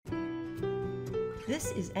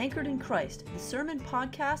This is Anchored in Christ, the sermon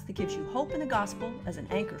podcast that gives you hope in the gospel as an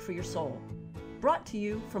anchor for your soul. Brought to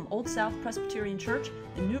you from Old South Presbyterian Church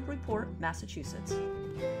in Newburyport, Massachusetts.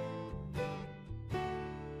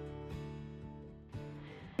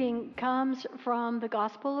 Comes from the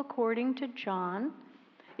Gospel according to John.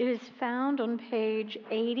 It is found on page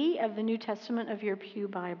 80 of the New Testament of your Pew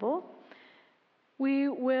Bible. We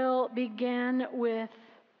will begin with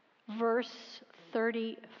verse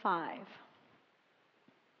 35.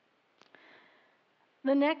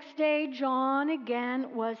 The next day, John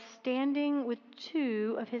again was standing with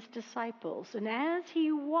two of his disciples, and as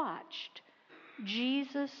he watched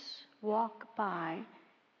Jesus walk by,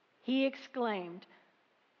 he exclaimed,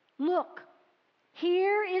 "Look,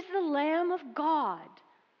 here is the Lamb of God."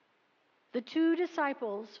 The two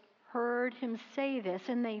disciples heard him say this,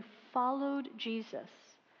 and they followed Jesus.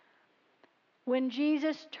 When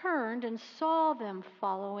Jesus turned and saw them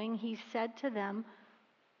following, he said to them,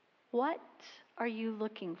 "What are you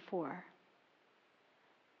looking for?"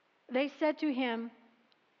 They said to him,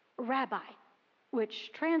 "Rabbi,"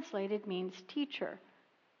 which translated means teacher,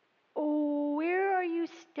 "where are you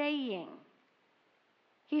staying?"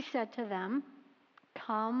 He said to them,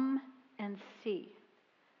 "Come and see."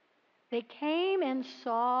 They came and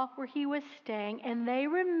saw where he was staying, and they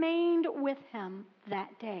remained with him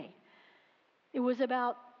that day. It was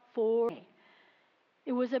about 4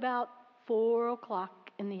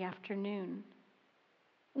 o'clock in the afternoon.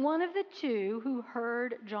 One of the two who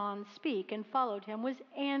heard John speak and followed him was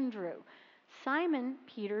Andrew, Simon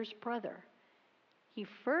Peter's brother. He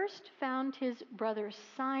first found his brother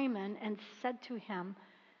Simon and said to him,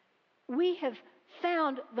 "We have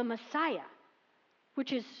found the Messiah,"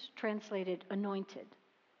 which is translated anointed.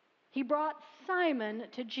 He brought Simon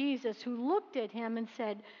to Jesus, who looked at him and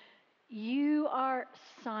said, "You are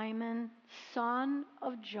Simon, son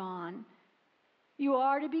of John. You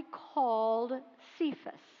are to be called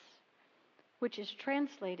Cephas," which is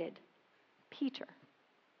translated Peter.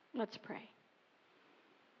 Let's pray.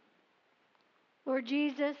 Lord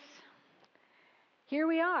Jesus, here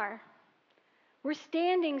we are. We're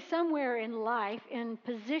standing somewhere in life in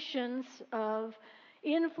positions of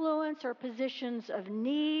influence or positions of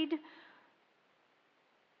need.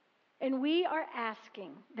 And we are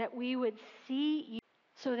asking that we would see you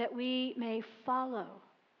so that we may follow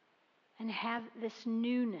and have this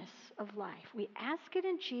newness of life. We ask it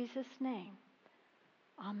in Jesus' name.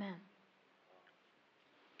 Amen.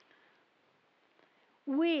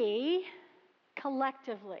 We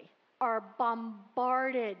collectively are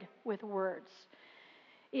bombarded with words.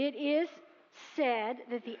 It is said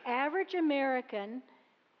that the average American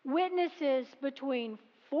witnesses between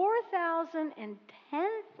 4,000 and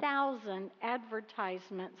 10,000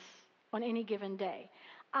 advertisements on any given day.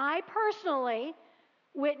 I personally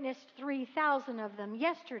witnessed 3,000 of them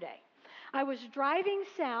yesterday. I was driving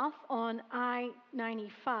south on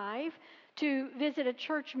I-95 to visit a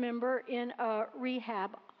church member in a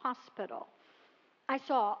rehab hospital. I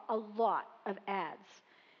saw a lot of ads.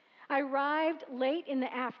 I arrived late in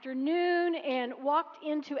the afternoon and walked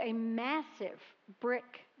into a massive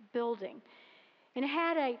brick building and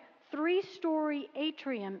had a 3-story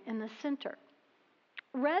atrium in the center.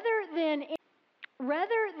 Rather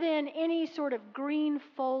than any sort of green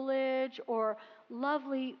foliage or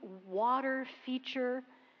lovely water feature,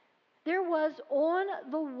 there was on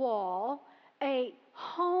the wall a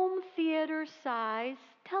home theater-size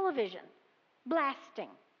television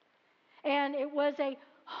blasting. And it was a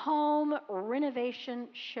home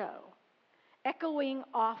renovation show echoing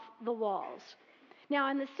off the walls. Now,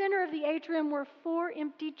 in the center of the atrium were 4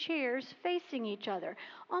 empty chairs facing each other,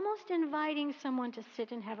 almost inviting someone to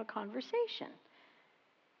sit and have a conversation.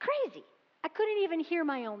 Crazy. I couldn't even hear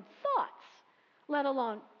my own thoughts, let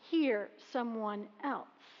alone hear someone else.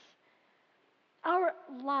 Our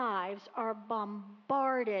lives are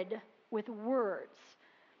bombarded with words,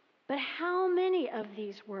 but how many of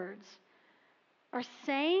these words are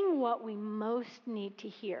saying what we most need to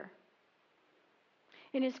hear?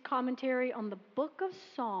 In his commentary on the book of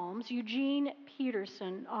Psalms, Eugene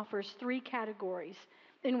Peterson offers 3 categories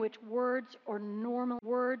in which words are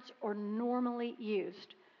normally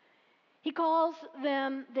used. He calls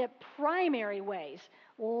them the primary ways: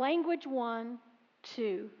 language 1,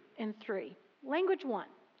 2, and 3. Language 1.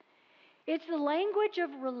 It's the language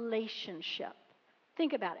of relationship.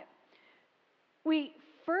 Think about it. We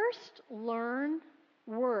first learn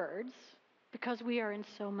words because we are in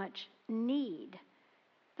so much need.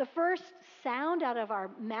 The first sound out of our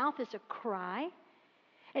mouth is a cry,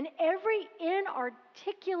 and every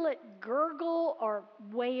inarticulate gurgle or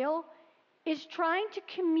wail is trying to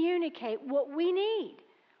communicate what we need.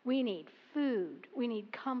 We need food, We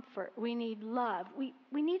need comfort. We need love. We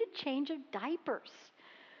need a change of diapers.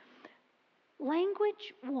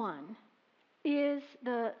 Language 1 is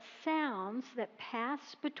the sounds that pass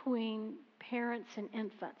between parents and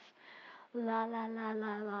infants. La, la, la,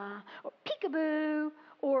 la, la, or peekaboo,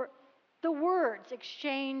 or the words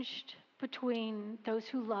exchanged between those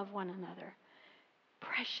who love one another.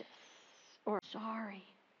 Precious, or sorry.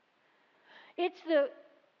 It's the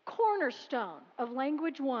cornerstone of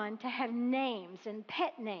language 1 to have names and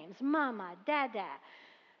pet names. Mama, Dada,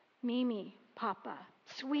 Mimi, Papa,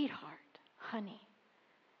 sweetheart, honey.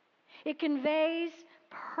 It conveys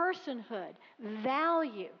personhood,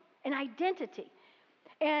 value, and identity.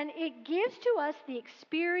 And it gives to us the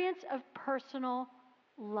experience of personal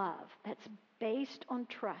love that's based on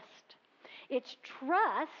trust. It's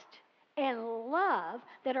trust and love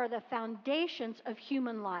that are the foundations of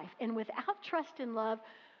human life. And without trust and love,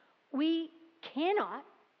 we cannot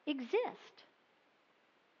exist.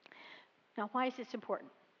 Now, why is this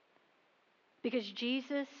important? Because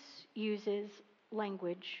Jesus uses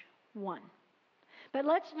language 1. But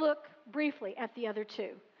let's look briefly at the other 2.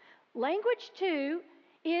 Language 2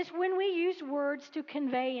 is when we use words to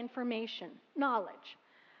convey information, knowledge.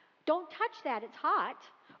 Don't touch that, it's hot.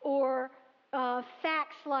 Or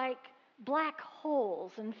facts like black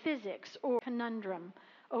holes in physics, or conundrum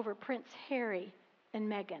over Prince Harry and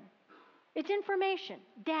Meghan. It's information,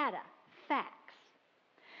 data, facts.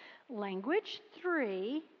 Language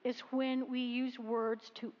 3 is when we use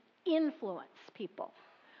words to influence people.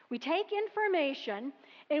 We take information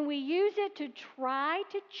and we use it to try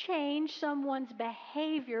to change someone's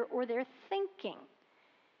behavior or their thinking.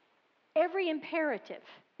 Every imperative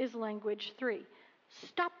is language 3.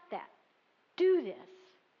 Stop that. Do this.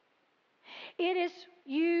 It is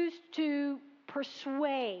used to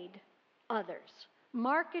persuade others.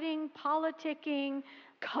 Marketing, politicking,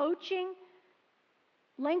 coaching.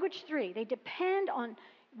 Language 3, they depend on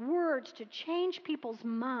words to change people's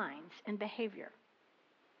minds and behavior.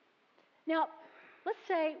 Now, let's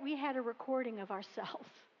say we had a recording of ourselves.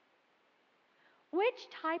 Which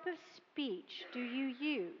type of speech do you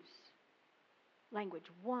use? Language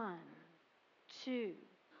 1, 2,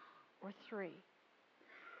 or 3?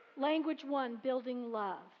 Language 1, building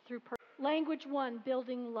love through language 1,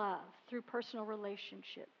 building love through personal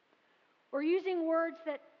relationship, or using words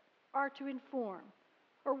that are to inform,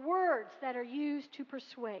 or words that are used to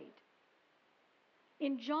persuade.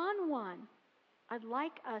 In John 1, I'd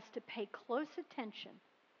like us to pay close attention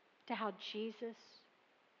to how Jesus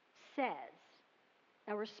says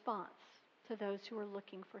a response to those who are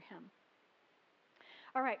looking for him.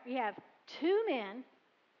 All right, we have 2 men.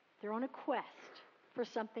 They're on a quest for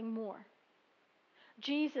something more.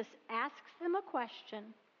 Jesus asks them a question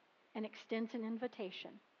and extends an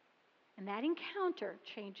invitation. And that encounter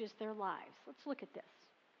changes their lives. Let's look at this.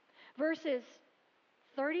 Verses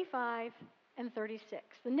 35 and 36.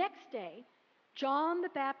 The next day, John the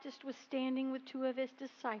Baptist was standing with 2 of his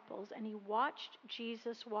disciples, and he watched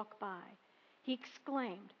Jesus walk by. He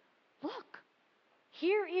exclaimed, "Look,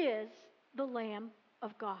 here is the Lamb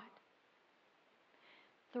of God."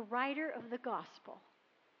 The writer of the gospel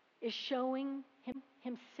is showing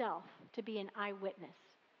himself to be an eyewitness.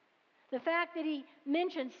 The fact that he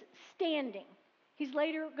mentions standing, he's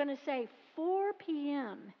later going to say 4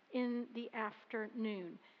 p.m. in the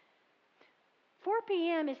afternoon. 4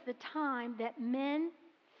 p.m. is the time that men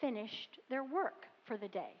finished their work for the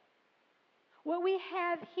day. What we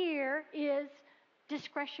have here is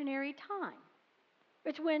discretionary time.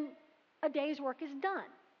 It's when a day's work is done.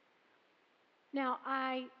 Now,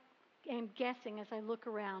 I am guessing as I look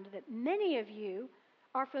around that many of you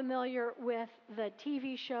are familiar with the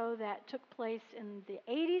TV show that took place in the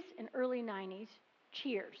 80s and early 90s,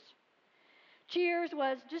 Cheers. Cheers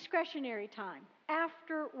was discretionary time,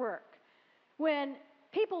 after work, when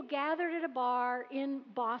people gathered at a bar in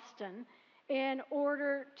Boston in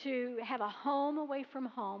order to have a home away from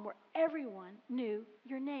home where everyone knew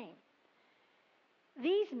your name.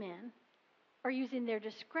 These men are using their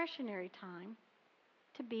discretionary time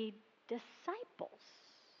to be disciples.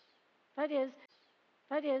 That is,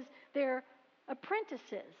 they're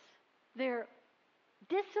apprentices. They're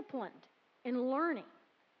disciplined in learning.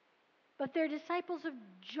 But they're disciples of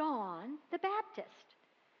John the Baptist.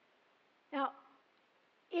 Now,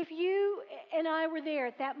 if you and I were there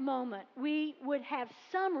at that moment, we would have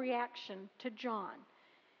some reaction to John.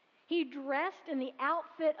 He dressed in the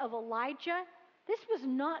outfit of Elijah. This was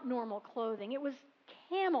not normal clothing. It was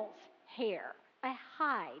camel's hair, a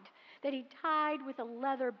hide that he tied with a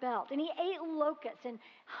leather belt. And he ate locusts and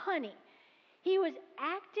honey. He was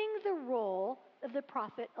acting the role of the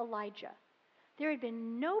prophet Elijah. There had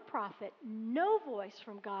been no prophet, no voice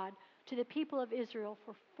from God to the people of Israel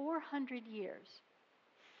for 400 years.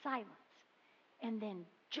 Silence. And then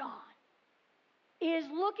John is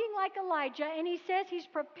looking like Elijah, and he says he's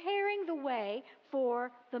preparing the way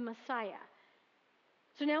for the Messiah.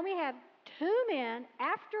 So now we have two men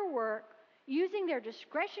after work using their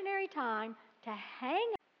discretionary time to hang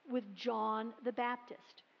out with John the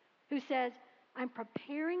Baptist, who says, I'm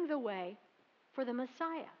preparing the way for the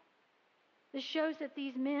Messiah. This shows that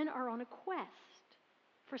these men are on a quest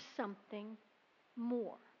for something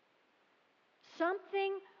more.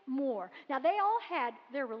 Something more. Now, they all had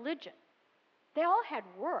their religion. They all had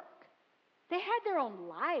work. They had their own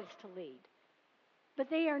lives to lead. But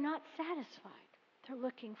they are not satisfied. They're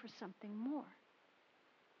looking for something more.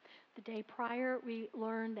 The day prior, we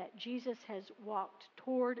learned that Jesus has walked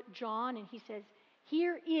toward John, and he says,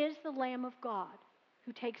 here is the Lamb of God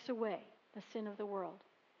who takes away the sin of the world.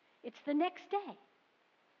 It's the next day.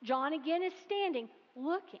 John again is standing,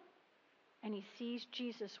 looking, and he sees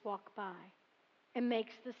Jesus walk by and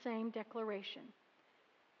makes the same declaration.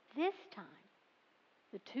 This time,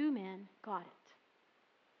 the two men got it.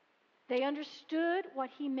 They understood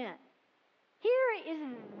what he meant. Here is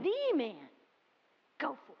the man.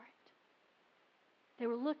 Go for it. They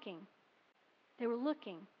were looking. They were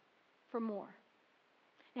looking for more.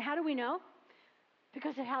 Now, how do we know?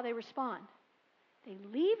 Because of how they respond. They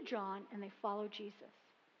leave John and they follow Jesus.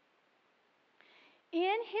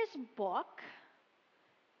 In his book,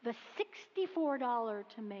 The $64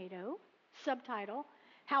 Tomato, subtitle,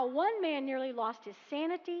 How One Man Nearly Lost His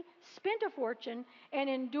Sanity, Spent a Fortune, and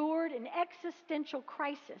Endured an Existential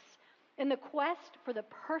Crisis in the Quest for the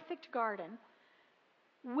Perfect Garden,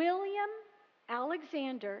 William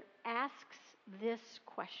Alexander asks this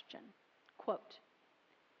question, quote,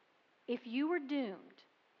 if you were doomed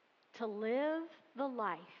to live the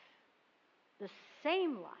life, the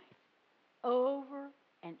same life, over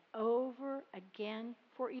and over again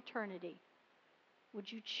for eternity,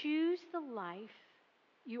 would you choose the life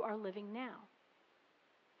you are living now?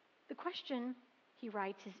 The question, he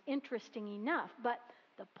writes, is interesting enough, but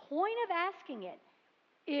the point of asking it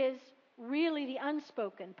is really the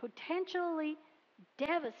unspoken, potentially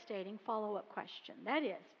devastating follow-up question. That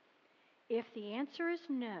is, if the answer is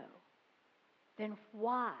no, then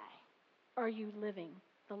why are you living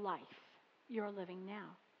the life you're living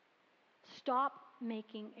now? Stop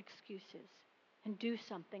making excuses and do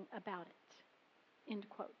something about it. End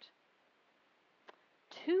quote.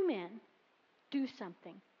 Two men do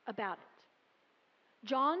something about it.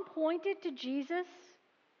 John pointed to Jesus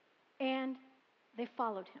and they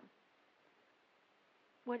followed him.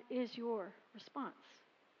 What is your response?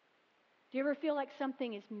 Do you ever feel like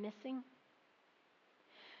something is missing?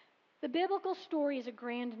 The biblical story is a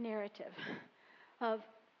grand narrative of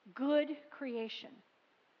good creation,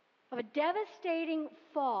 of a devastating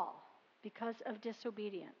fall because of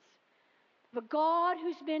disobedience, of a God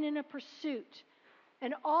who's been in a pursuit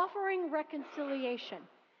and offering reconciliation,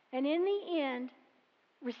 and in the end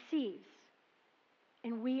receives.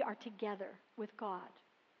 And we are together with God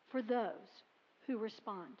for those who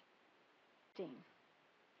respond.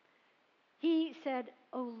 He said,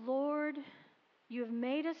 O Lord, you have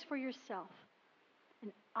made us for yourself,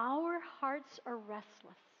 and our hearts are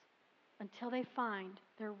restless until they find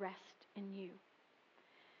their rest in you.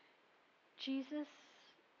 Jesus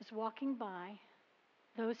is walking by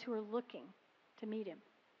those who are looking to meet him.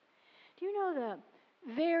 Do you know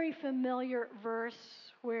the very familiar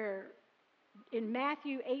verse where in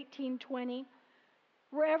Matthew 18:20,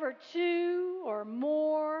 wherever two or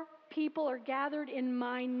more people are gathered in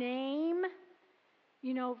my name?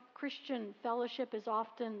 You know, Christian fellowship is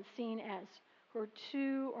often seen as where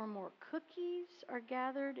two or more cookies are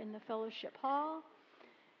gathered in the fellowship hall.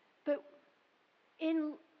 But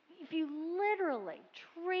if you literally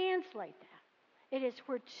translate that, it is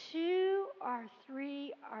where two or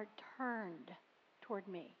three are turned toward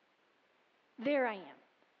me. There I am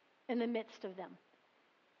in the midst of them.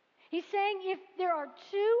 He's saying if there are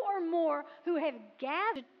two or more who have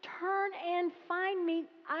gathered to turn and find me,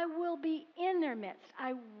 I will be in their midst.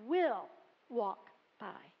 I will walk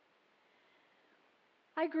by.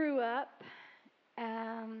 I grew up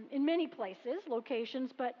in many places,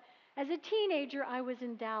 locations, but as a teenager, I was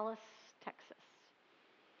in Dallas, Texas.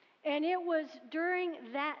 And it was during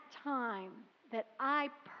that time that I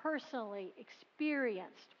personally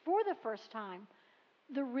experienced, for the first time,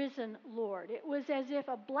 the risen Lord. It was as if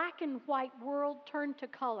a black and white world turned to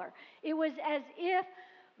color. It was as if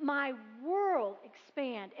my world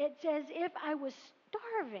expanded. It's as if I was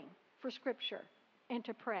starving for Scripture and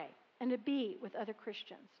to pray and to be with other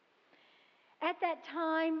Christians. At that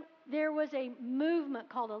time, there was a movement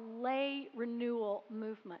called a lay renewal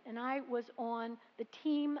movement, and I was on the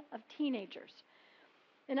team of teenagers.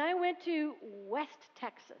 And I went to West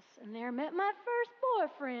Texas, and there met my first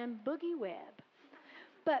boyfriend, Boogie Webb.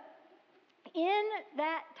 But in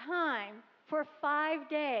that time, for 5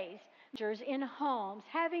 days, in homes,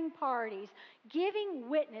 having parties, giving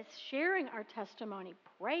witness, sharing our testimony,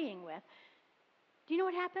 praying with, do you know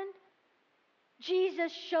what happened?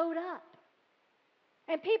 Jesus showed up.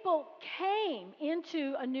 And people came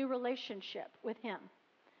into a new relationship with him.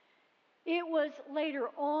 It was later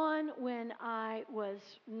on when I was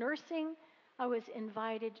nursing, I was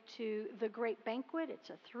invited to the Great Banquet. It's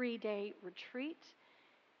a 3-day retreat.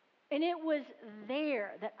 And it was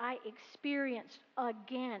there that I experienced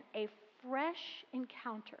again a fresh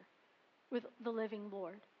encounter with the living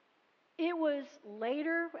Lord. It was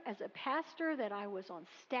later as a pastor that I was on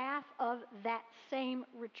staff of that same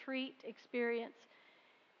retreat experience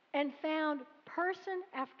and found person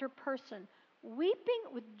after person weeping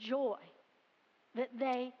with joy that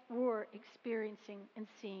they were experiencing and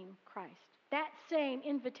seeing Christ. That same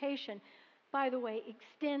invitation, by the way,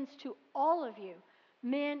 extends to all of you,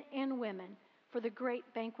 men and women, for the Great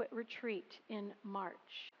Banquet Retreat in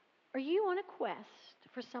March. Are you on a quest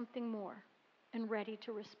for something more and ready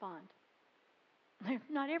to respond?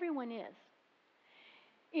 Not everyone is.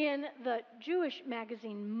 In the Jewish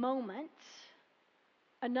magazine Moment,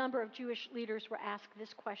 a number of Jewish leaders were asked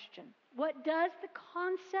this question: what does the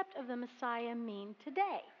concept of the Messiah mean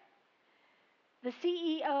today? The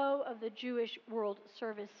CEO of the Jewish World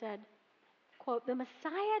Service said, quote, "The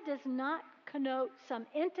Messiah does not connote some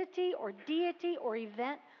entity or deity or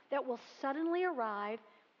event that will suddenly arrive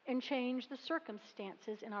and change the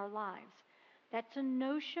circumstances in our lives. That's a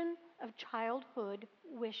notion of childhood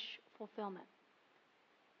wish fulfillment."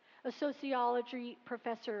 A sociology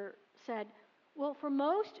professor said, well, for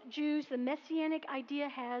most Jews, the messianic idea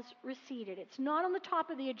has receded. It's not on the top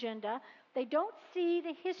of the agenda. They don't see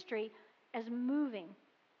the history as moving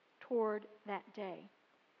toward that day.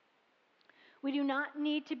 We do not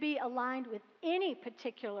need to be aligned with any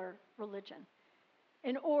particular religion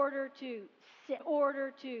in order to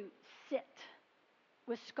sit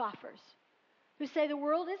with scoffers who say the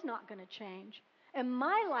world is not going to change and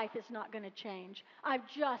my life is not going to change. I've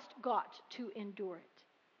just got to endure it.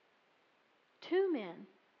 2 men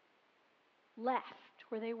left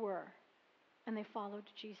where they were and they followed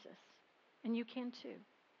Jesus. And you can too.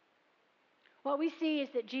 What we see is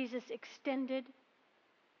that Jesus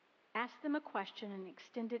asked them a question and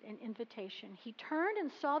extended an invitation. He turned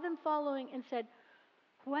and saw them following and said,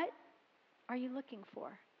 "What are you looking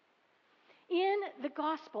for?" In the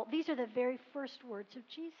gospel, these are the very first words of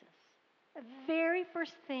Jesus. The very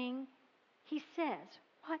first thing he says,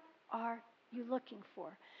 "What are you looking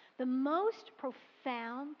for?" The most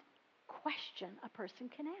profound question a person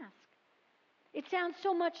can ask. It sounds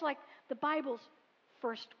so much like the Bible's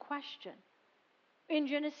first question. In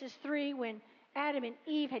Genesis 3, when Adam and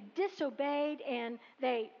Eve had disobeyed and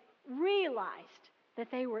they realized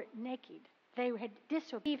that they were naked.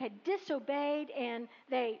 Eve had disobeyed and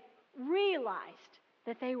they realized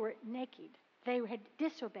that they were naked. They had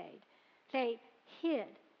disobeyed. They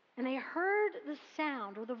hid. And they heard the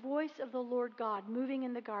sound or the voice of the Lord God moving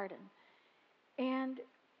in the garden. And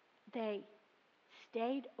they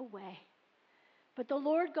stayed away. But the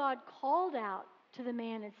Lord God called out to the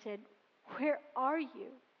man and said, "Where are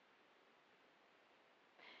you?"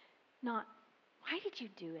 Not, "Why did you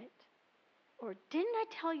do it?" Or, "Didn't I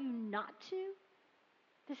tell you not to?"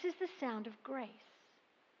 This is the sound of grace.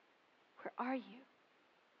 Where are you?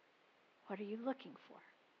 What are you looking for?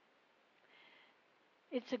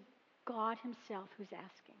 It's a God himself who's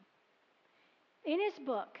asking. In his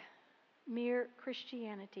book, Mere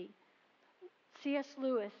Christianity, C.S.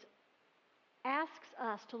 Lewis asks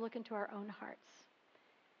us to look into our own hearts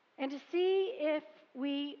and to see if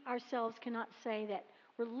we ourselves cannot say that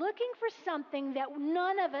we're looking for something that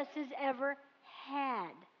none of us has ever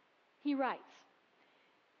had. He writes,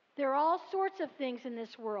 "There are all sorts of things in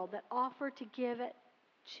this world that offer to give it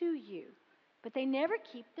to you, but they never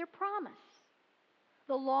keep their promise.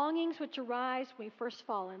 The longings which arise when we first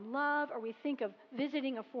fall in love, or we think of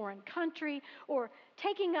visiting a foreign country, or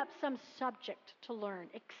taking up some subject to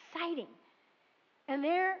learn, exciting. And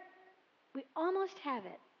there we almost have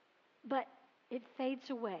it, but it fades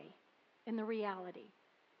away in the reality.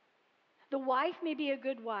 The wife may be a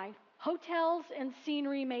good wife. Hotels and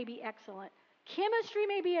scenery may be excellent. Chemistry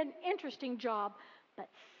may be an interesting job, but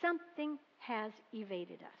something has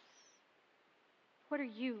evaded us." What are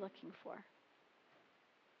you looking for?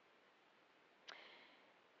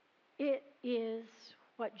 It is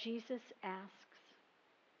what Jesus asks,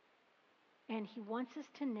 and he wants us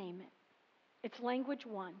to name it. It's language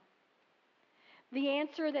one. The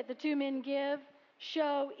answer that the two men give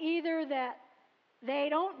show either that they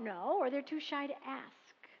don't know or they're too shy to ask.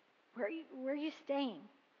 Where are you staying?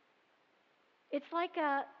 It's like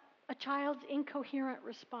a child's incoherent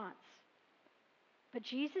response. But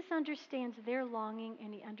Jesus understands their longing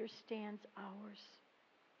and he understands ours.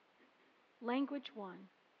 Language one.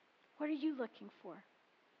 What are you looking for?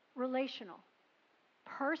 Relational,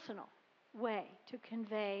 personal way to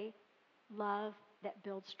convey love that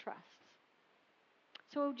builds trust.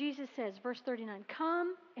 So Jesus says, verse 39,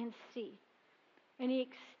 come and see. And he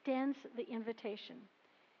extends the invitation.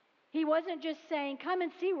 He wasn't just saying, come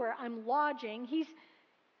and see where I'm lodging. He's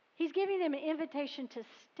giving them an invitation to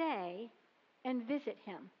stay and visit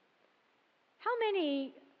him. How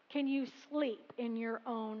many can you sleep in your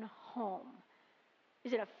own home?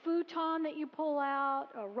 Is it a futon that you pull out,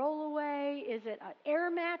 a rollaway? Is it an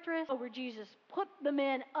air mattress where Jesus put the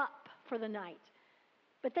men up for the night?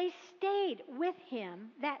 But they stayed with him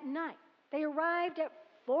that night. They arrived at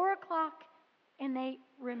 4 o'clock and they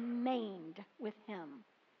remained with him.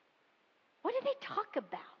 What did they talk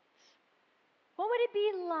about? What would it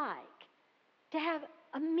be like to have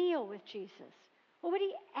a meal with Jesus? What would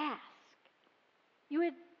he ask? You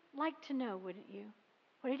would like to know, wouldn't you?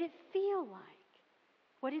 What did it feel like?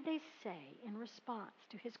 What did they say in response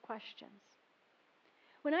to his questions?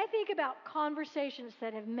 When I think about conversations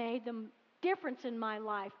that have made the difference in my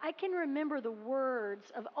life, I can remember the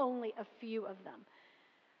words of only a few of them.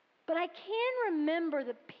 But I can remember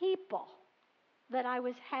the people that I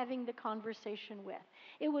was having the conversation with.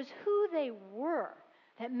 It was who they were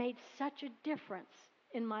that made such a difference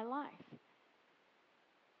in my life.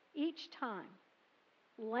 Each time,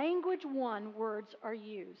 language one words are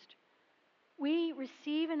used. We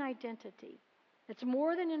receive an identity that's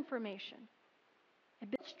more than information.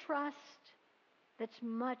 It builds trust that's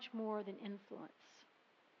much more than influence.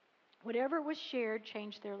 Whatever was shared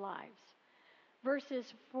changed their lives.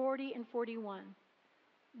 Verses 40 and 41.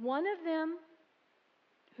 One of them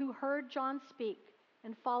who heard John speak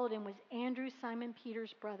and followed him was Andrew, Simon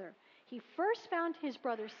Peter's brother. He first found his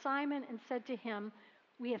brother Simon and said to him,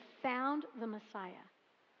 we have found the Messiah.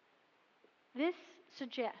 This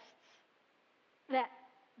suggests that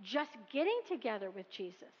just getting together with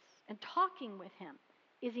Jesus and talking with him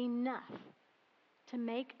is enough to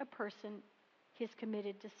make a person his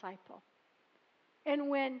committed disciple. And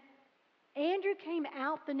when Andrew came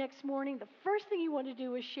out the next morning, the first thing he wanted to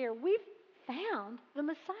do was share, we've found the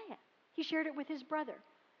Messiah. He shared it with his brother.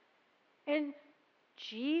 And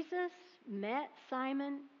Jesus met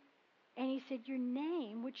Simon and he said, your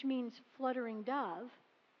name, which means fluttering dove,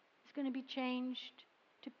 is going to be changed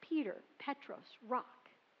to Peter, Petros, rock.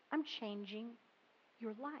 I'm changing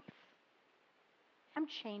your life. I'm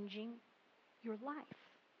changing your life.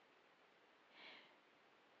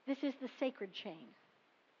 This is the sacred chain.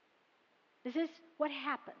 This is what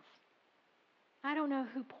happens. I don't know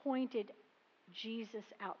who pointed Jesus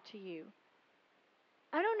out to you.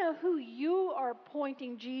 I don't know who you are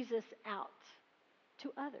pointing Jesus out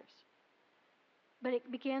to others. But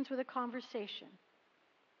it begins with a conversation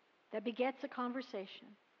that begets a conversation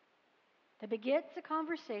that begets a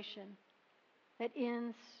conversation that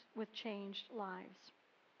ends with changed lives.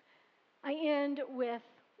 I end with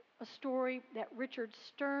a story that Richard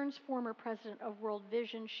Stearns, former president of World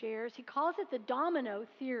Vision, shares. He calls it the domino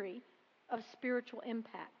theory of spiritual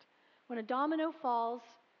impact. When a domino falls,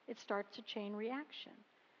 it starts a chain reaction.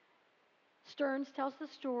 Stearns tells the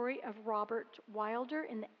story of Robert Wilder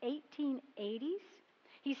in the 1880s.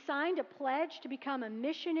 He signed a pledge to become a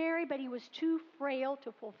missionary, but he was too frail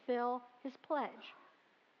to fulfill his pledge.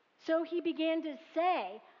 So he began to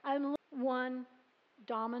say, one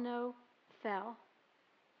domino fell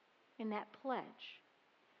in that pledge.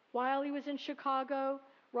 While he was in Chicago,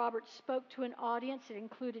 Robert spoke to an audience that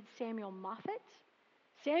included Samuel Moffett.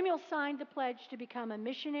 Samuel signed the pledge to become a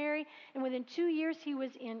missionary, and within 2 years he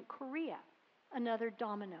was in Korea. Another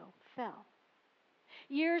domino fell.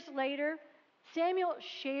 Years later, Samuel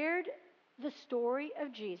shared the story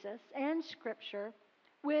of Jesus and Scripture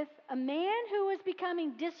with a man who was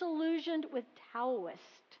becoming disillusioned with Taoist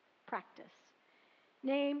practice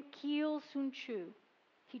named Keel Sun Chu.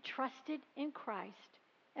 He trusted in Christ,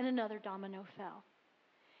 and another domino fell.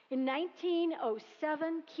 In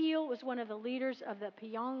 1907, Keel was one of the leaders of the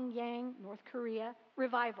Pyongyang, North Korea,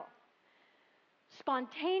 revival.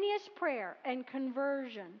 Spontaneous prayer and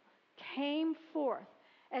conversion came forth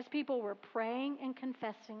as people were praying and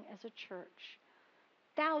confessing as a church.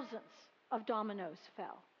 Thousands of dominoes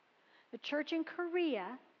fell. The church in Korea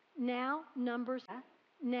now numbers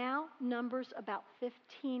now numbers about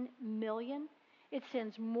 15 million. It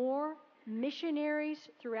sends more missionaries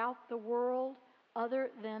throughout the world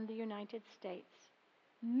other than the United States.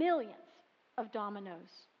 Millions of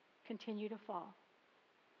dominoes continue to fall.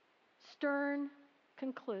 Stern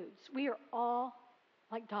concludes, we are all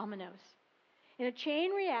like dominoes in a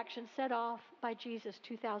chain reaction set off by Jesus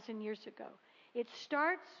 2,000 years ago. It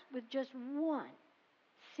starts with just one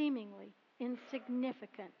seemingly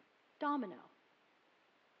insignificant domino.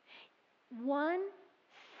 One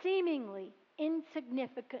seemingly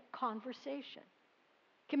insignificant conversation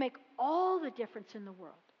can make all the difference in the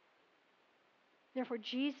world. Therefore,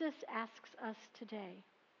 Jesus asks us today,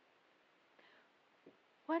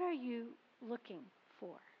 what are you looking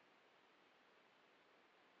for?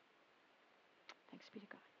 Thanks be to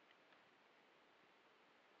God.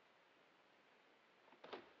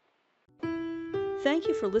 Thank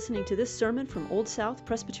you for listening to this sermon from Old South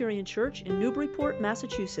Presbyterian Church in Newburyport,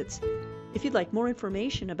 Massachusetts. If you'd like more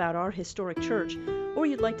information about our historic church, or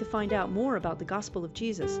you'd like to find out more about the gospel of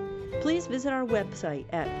Jesus, please visit our website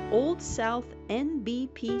at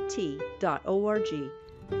oldsouthnbpt.org.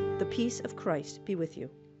 The peace of Christ be with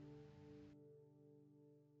you.